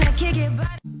people trying to kick it.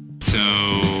 So,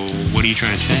 what are you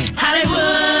trying to say?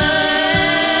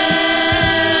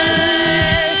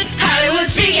 Hollywood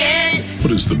speaking.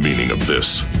 What is the meaning of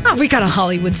this? Oh, we got a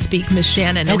Hollywood Speak, Miss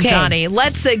Shannon and Okay. Donnie.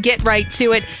 Let's get right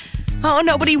to it. Oh,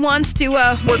 nobody wants to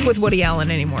work with Woody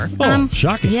Allen anymore. Oh,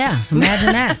 shocking. Yeah,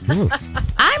 imagine that.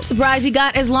 I'm surprised he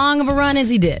got as long of a run as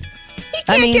he did.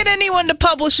 Can't get anyone to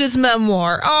publish his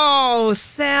memoir. Oh,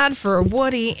 sad for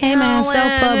Woody Hey, man, Allen.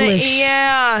 self-publish.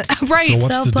 Yeah, right. So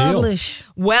what's the deal? Self-publish.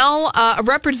 Well, a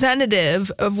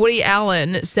representative of Woody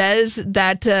Allen says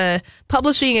that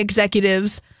publishing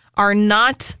executives are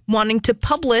not wanting to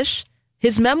publish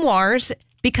his memoirs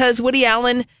because Woody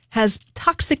Allen has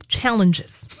toxic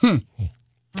challenges. To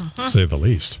say the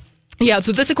least. Yeah,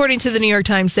 so this according to the New York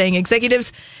Times, saying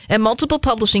executives and multiple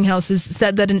publishing houses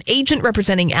said that an agent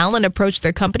representing Allen approached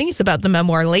their companies about the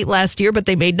memoir late last year, but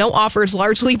they made no offers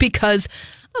largely because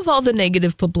of all the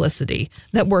negative publicity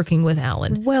that working with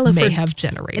Allen may have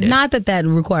generated. Not that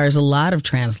requires a lot of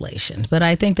translation, but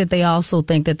I think that they also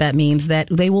think that means that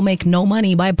they will make no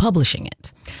money by publishing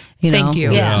it. Thank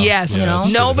you. Yeah. Yes. You know?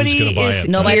 Nobody is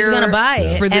Nobody's here going to buy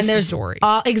it for this and there's story.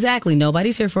 Exactly.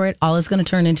 Nobody's here for it. All it's going to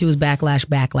turn into is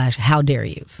backlash. How dare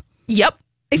you? Yep.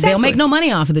 Exactly. They'll make no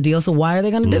money off of the deal, so why are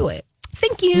they going to do it?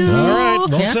 Thank you. All right,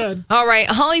 well said. All right,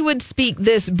 Hollywood Speak.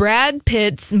 This Brad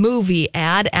Pitt's movie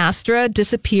Ad Astra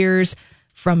disappears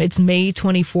from its May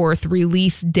 24th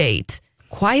release date.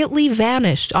 Quietly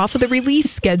vanished off of the release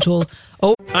schedule.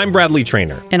 I'm Bradley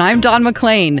Trainer. And I'm Don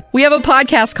McClain. We have a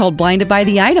podcast called Blinded by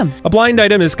the Item. A blind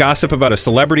item is gossip about a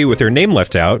celebrity with their name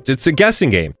left out. It's a guessing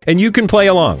game, and you can play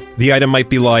along. The item might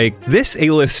be like, this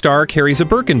A-list star carries a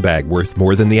Birkin bag worth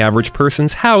more than the average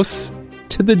person's house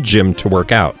to the gym to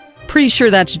work out. Pretty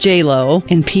sure that's J-Lo.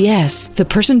 And P.S. the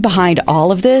person behind all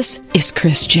of this is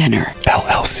Kris Jenner,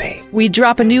 LLC. We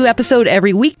drop a new episode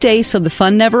every weekday so the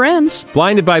fun never ends.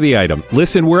 Blinded by the Item.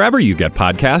 Listen wherever you get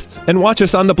podcasts and watch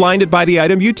us on the Blinded by the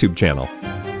Item YouTube channel.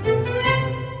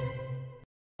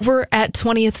 Over at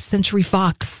 20th Century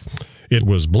Fox. It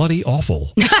was bloody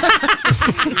awful.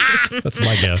 That's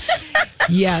my guess.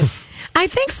 Yes. I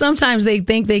think sometimes they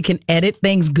think they can edit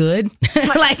things good.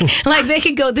 like they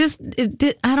could go,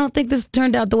 I don't think this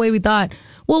turned out the way we thought.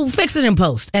 We'll fix it in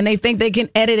post. And they think they can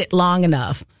edit it long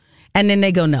enough. And then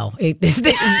they go, no.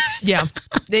 Yeah.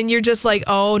 Then you're just like,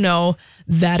 oh, no,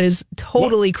 that is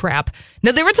totally crap.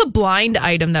 Now, there was a blind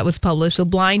item that was published. So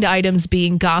blind items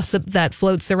being gossip that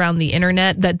floats around the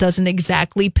internet that doesn't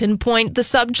exactly pinpoint the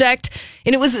subject.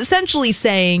 And it was essentially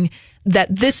saying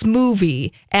that this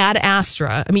movie, Ad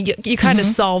Astra, I mean, you kind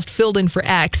of filled in for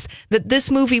X, that this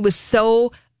movie was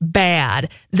so bad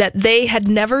that they had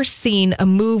never seen a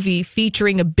movie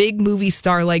featuring a big movie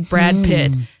star like Brad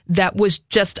Pitt that was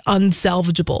just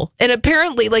unsalvageable. And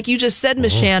apparently, like you just said,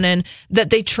 Miss Shannon, that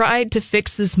they tried to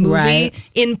fix this movie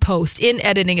in post, in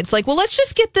editing. It's like, well, let's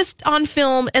just get this on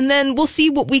film and then we'll see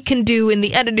what we can do in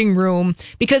the editing room,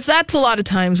 because that's a lot of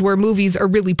times where movies are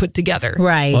really put together.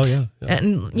 Right. Oh, yeah.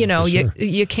 And, you know,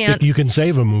 you can't. You can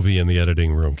save a movie in the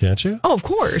editing room, can't you? Oh, of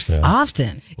course. Yeah.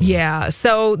 Often. Yeah.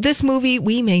 So this movie,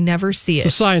 we may never see It's a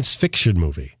it. science fiction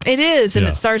movie. It is. And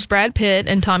Yeah. it stars Brad Pitt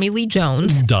and Tommy Lee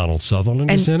Jones. Donald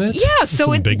Sutherland is in in it. Yeah,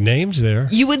 so some big names there.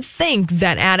 You would think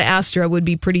that Ad Astra would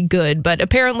be pretty good, but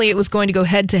apparently it was going to go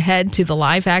head-to-head to the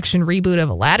live-action reboot of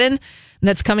Aladdin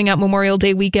that's coming out Memorial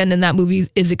Day weekend, and that movie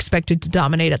is expected to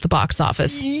dominate at the box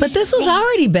office. But this was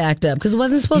already backed up because it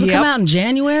wasn't supposed to come out in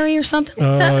January or something?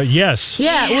 Yes.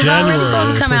 Yeah, it was already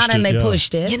supposed to come out and they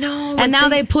pushed it. And now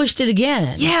they pushed it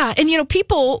again. Yeah, and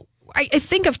people... I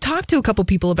think I've talked to a couple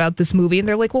people about this movie, and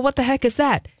they're like, well, what the heck is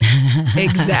that?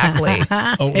 Exactly.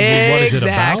 What is it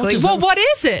about? Well, what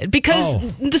is it? Because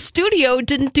the studio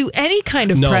didn't do any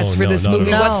kind of press for this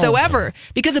movie whatsoever.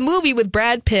 Because a movie with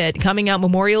Brad Pitt coming out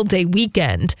Memorial Day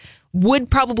weekend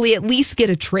would probably at least get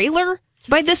a trailer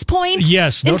by this point.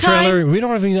 Yes, no trailer. We don't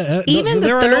have even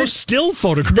there are no still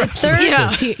photographs.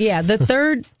 The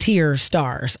third tier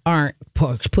stars aren't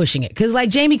pushing it because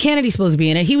like Jamie Kennedy's supposed to be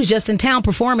in it. He was just in town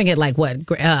performing at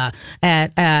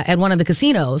at one of the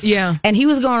casinos. Yeah, and he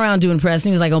was going around doing press and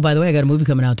he was like, "Oh, by the way, I got a movie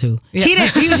coming out too." Yeah.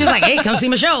 He was just like, "Hey, come see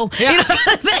my show." Yeah.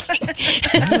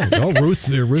 Ruth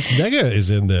Negga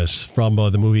is in this from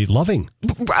the movie Loving.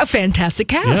 A fantastic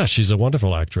cast. Yeah, she's a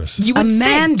wonderful actress. A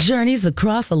man journeys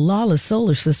across a lawless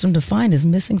solar system to find his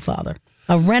missing father.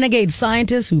 A renegade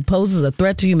scientist who poses a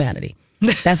threat to humanity.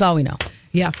 That's all we know.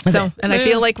 Yeah. I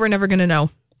feel like we're never going to know.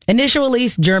 Initial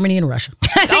release, Germany and Russia.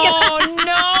 Oh,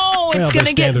 no. It's going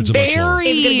to get buried. It's going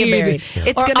to get buried. Yeah.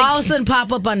 It's going to all of a sudden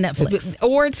pop up on Netflix.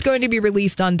 Or it's going to be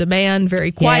released on demand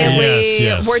very quietly.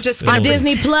 Yes. We're just on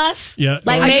Disney Plus. Yeah.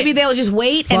 Like maybe they'll just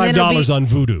wait. $5 and then it'll be... on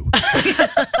Vudu.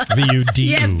 VUDU.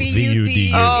 Yes,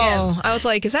 VUDU. Oh, I was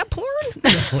like, is that porn? You know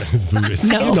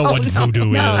what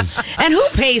Vudu is. And who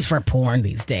pays for porn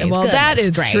these days? Well, that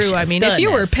is true. I mean, if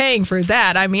you were paying for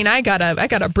that, I mean, I got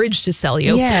a bridge to sell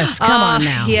you. Yes, come on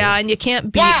now. Yeah, and you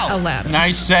can't beat Aladdin.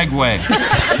 Nice segue.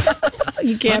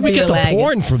 You can't beat the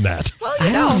porn from that. Well,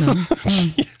 I don't know.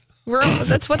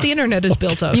 That's what the internet is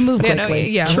built of. You move quickly.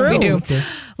 Yeah, true. We do.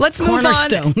 Let's move on.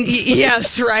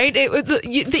 Yes, right.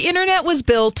 The internet was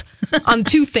built on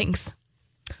two things: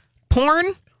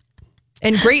 porn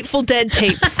and Grateful Dead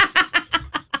tapes.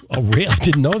 Oh, really? I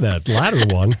didn't know that.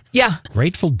 Latter one. Yeah.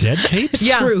 Grateful Dead tapes?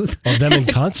 Yeah. Truth. Of them in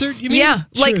concert, you mean? Yeah.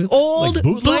 Like old like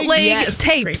bootleg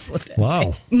tapes.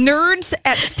 Wow. Nerds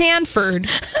at Stanford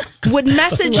would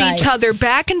message each other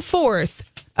back and forth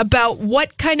about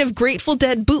what kind of Grateful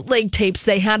Dead bootleg tapes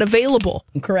they had available.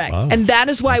 Correct. Wow. And that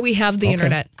is why we have the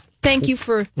internet. Thank you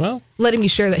for letting me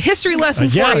share that history lesson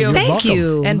for you. Thank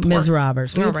you, and Ms.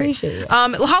 Roberts. We appreciate it.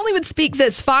 Hollywood Speak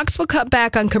this. Fox will cut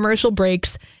back on commercial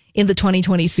breaks in the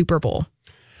 2020 Super Bowl.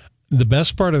 The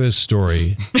best part of this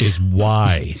story is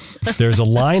why. There's a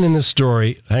line in this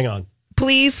story. Hang on.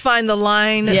 Please find the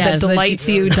line that delights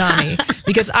you, Donnie.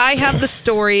 Because I have the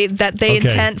story that they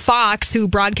Fox, who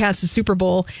broadcasts the Super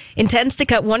Bowl, intends to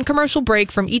cut one commercial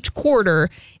break from each quarter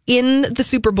in the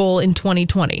Super Bowl in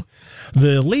 2020.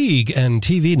 The league and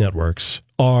TV networks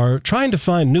are trying to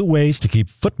find new ways to keep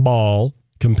football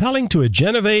compelling to a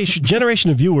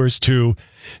generation of viewers to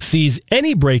seize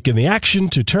any break in the action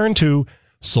to turn to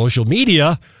social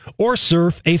media or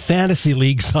surf a fantasy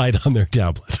league site on their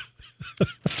tablet.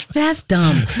 That's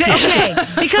dumb. Okay,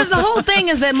 because the whole thing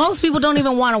is that most people don't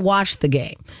even want to watch the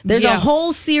game. There's a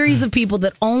whole series of people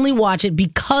that only watch it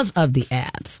because of the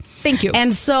ads. Thank you.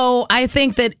 And so I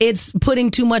think that it's putting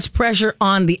too much pressure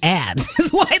on the ads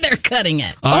is why they're cutting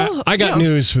it. I got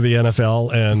news for the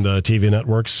NFL and TV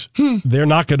networks. They're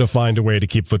not going to find a way to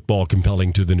keep football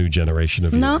compelling to the new generation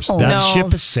of viewers. That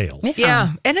ship has sailed.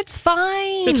 Yeah, and it's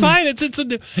fine. It's fine.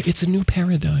 It's a new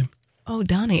paradigm. Oh,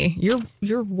 Donnie,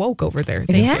 you're woke over there.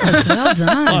 Yes, well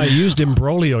done. I used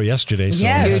Imbroglio yesterday, so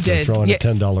Yes. I You have to did. throw in a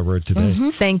 $10 word today.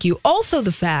 Thank you. Also,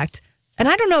 the fact, and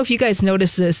I don't know if you guys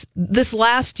noticed this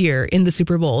last year in the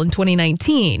Super Bowl in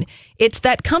 2019, it's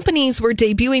that companies were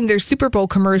debuting their Super Bowl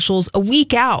commercials a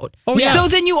week out. Oh, yeah. So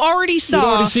then you already saw. You'd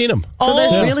already seen them. So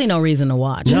there's really no reason to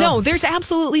watch. No, there's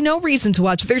absolutely no reason to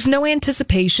watch. There's no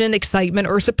anticipation, excitement,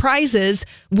 or surprises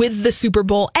with the Super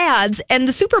Bowl ads. And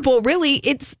the Super Bowl, really,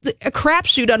 it's a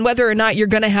crapshoot on whether or not you're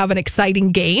going to have an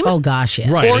exciting game. Oh, gosh,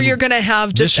 yeah. Right. Or you're going to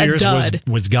have just this a year's dud.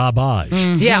 was garbage.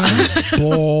 Yeah. It was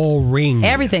boring.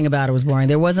 Everything about it was boring.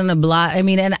 There wasn't a blot. I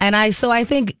mean, so I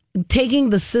think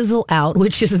taking the sizzle out,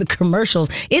 which is the commercials,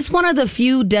 it's one of the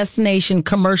few destination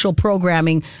commercial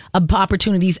programming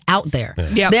opportunities out there.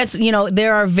 Yeah. That's,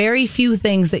 there are very few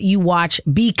things that you watch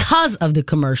because of the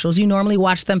commercials. You normally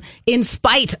watch them in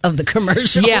spite of the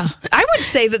commercials. Yeah. I would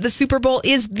say that the Super Bowl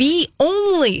is the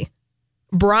only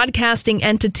broadcasting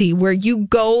entity where you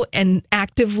go and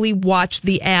actively watch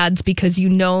the ads because you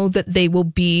know that they will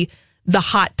be the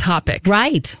hot topic.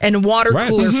 Right. And water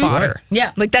cooler fodder. Right.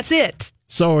 Yeah. Like, that's it.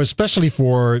 So especially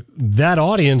for that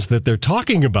audience that they're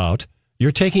talking about,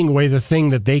 You're taking away the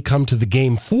thing that they come to the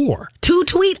game for. To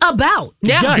tweet about.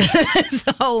 Yeah. Right.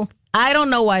 So I don't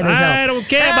know why this helps. I don't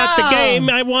care about the game.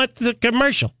 I want the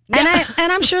commercial. And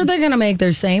I'm sure they're going to make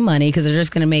their same money because they're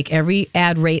just going to make every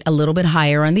ad rate a little bit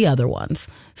higher on the other ones.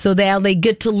 So they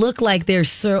get to look like they're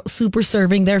super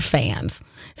serving their fans.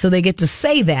 So they get to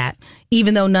say that,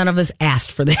 even though none of us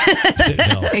asked for that.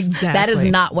 No. Exactly. That is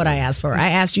not what I asked for. I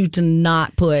asked you to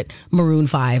not put Maroon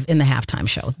 5 in the halftime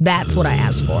show. That's what I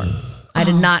asked for. I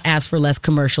did not ask for less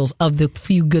commercials of the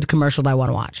few good commercials I want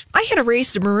to watch. I had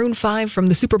erased Maroon 5 from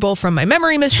the Super Bowl from my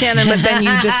memory, Miss Shannon, but then you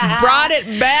just brought it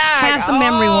back. Have some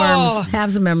memory worms.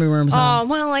 Have some memory worms. Oh,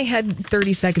 well, I had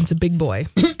 30 seconds of Big Boy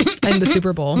in the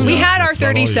Super Bowl. We had our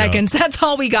 30 seconds. That's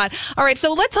all we got. All right,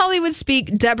 so let's Hollywood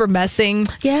speak Deborah Messing.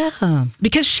 Yeah.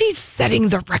 Because she's setting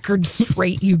the record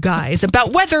straight, you guys,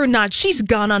 about whether or not she's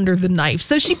gone under the knife.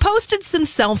 So she posted some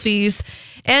selfies.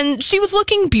 And she was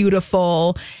looking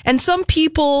beautiful. And some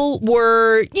people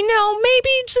were, maybe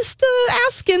just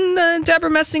asking Deborah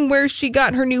Messing where she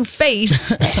got her new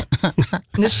face.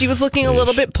 She was looking a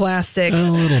little bit plastic. A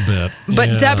little bit.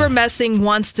 But Deborah Messing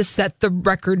wants to set the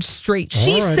record straight.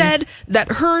 She said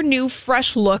that her new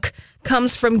fresh look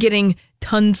comes from getting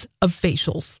tons of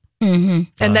facials. Mm-hmm.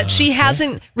 And that she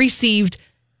hasn't received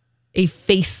a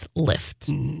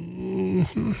facelift.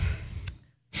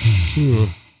 Mm-hmm.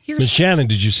 Miss Shannon,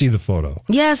 did you see the photo?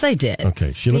 Yes, I did.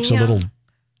 Okay, she looks a little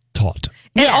taut.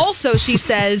 And also she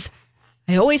says,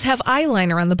 I always have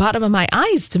eyeliner on the bottom of my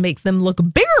eyes to make them look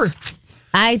bigger.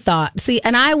 I thought,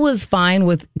 and I was fine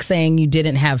with saying you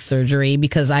didn't have surgery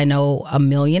because I know a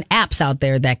million apps out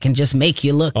there that can just make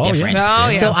you look different. Yeah. Oh,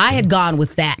 yeah. So I had gone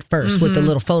with that first, with the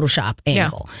little Photoshop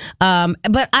angle. Yeah.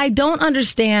 But I don't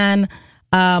understand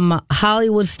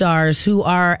Hollywood stars who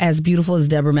are as beautiful as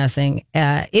Deborah Messing.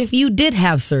 If you did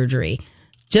have surgery,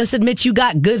 just admit you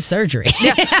got good surgery.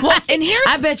 Yeah. Well, and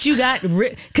I bet you got,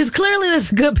 because clearly this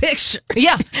is a good picture.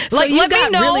 Yeah. So you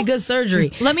got really good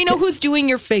surgery. Let me know who's doing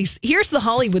your face. Here's the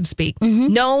Hollywood speak.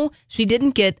 Mm-hmm. No, she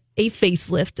didn't get a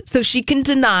facelift, so she can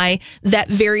deny that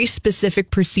very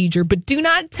specific procedure. But do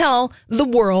not tell the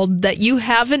world that you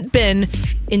haven't been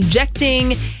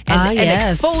injecting and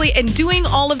exfoliate and doing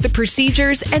all of the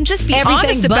procedures, and just be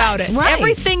honest about it. Right.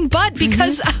 Everything but,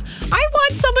 because I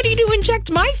want somebody to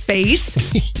inject my face.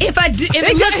 If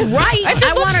it looks right,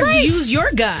 I want to use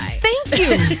your guy. Thank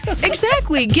you.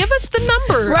 Exactly. Give us the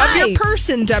number of your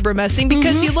person, Deborah Messing,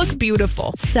 because you look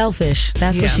beautiful. Selfish.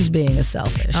 That's what she's being, is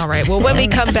selfish. All right. Well, when we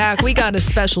come back, we got a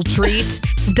special treat.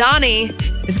 Donnie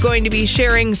is going to be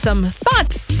sharing some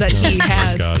thoughts that he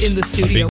has in the studio.